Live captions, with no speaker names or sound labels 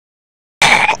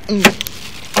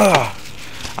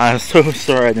I'm so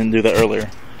sorry I didn't do that earlier.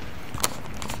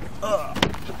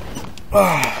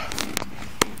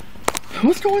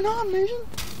 What's going on, Nation?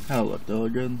 How look though,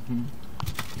 good.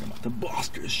 Got the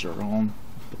Buster's shirt on,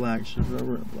 black shirt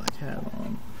over, and a black hat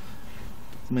on.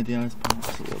 Let's make the eyes pop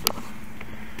just a little bit.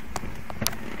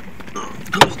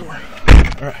 Close the door.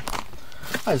 Alright.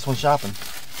 I just went shopping.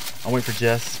 I'm waiting for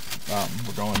Jess.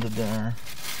 We're going to dinner.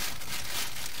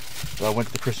 So I went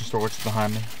to the Christian store, which is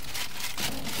behind me.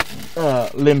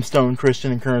 Limestone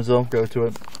Christian in Kernersville. Go to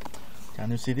it. Got a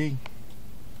new CD.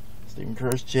 Stephen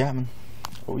Curtis Chapman.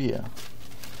 Oh yeah.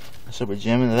 I should be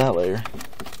jamming into that later.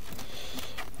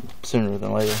 Sooner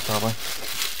than later, probably.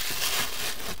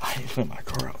 I hate to clean my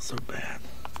car out so bad.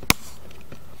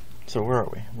 So where are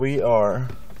we? We are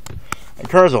in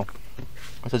Kernersville.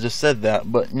 I just said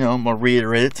that, but you know, I'm gonna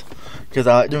reiterate it because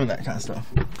I like doing that kind of stuff.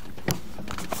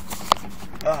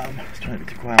 I was trying to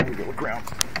be too quiet. We go look around.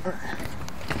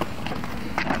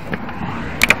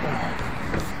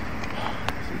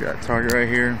 So we got Target right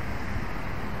here.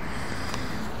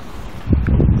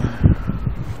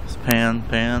 It's Pan,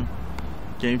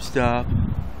 GameStop,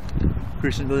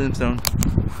 Christian Limestone.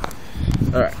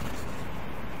 Alright.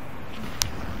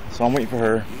 So I'm waiting for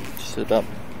her. She's about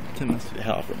 10 minutes to the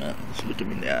hell for a minute. She's looking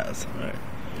me in the eyes.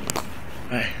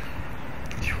 Alright.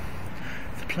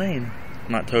 It's a plane.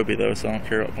 I'm not Toby though, so I don't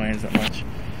care about planes that much.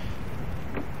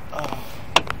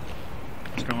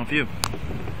 What's going on with you?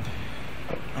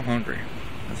 I'm hungry.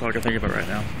 That's all I can think about right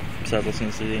now, besides listening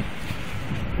to CD.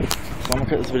 So I'm gonna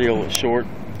cut this video a little short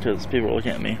because people are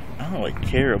looking at me. I don't really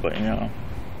care, but you know,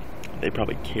 they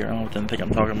probably care. I don't want them to think I'm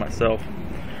talking to myself.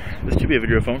 This could be a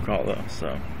video phone call though,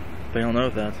 so they don't know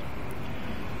that.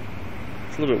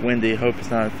 It's a little bit windy. I hope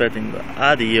it's not affecting the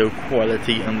audio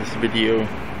quality on this video.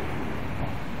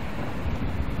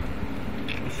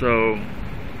 So,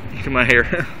 look at my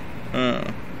hair.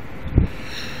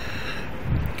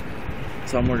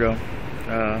 So I'm gonna go.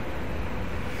 I'm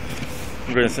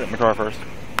gonna sit in my car first.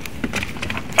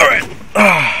 Alright.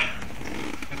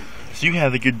 So you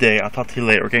have a good day. I'll talk to you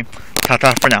later, okay?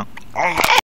 Ta-ta for now.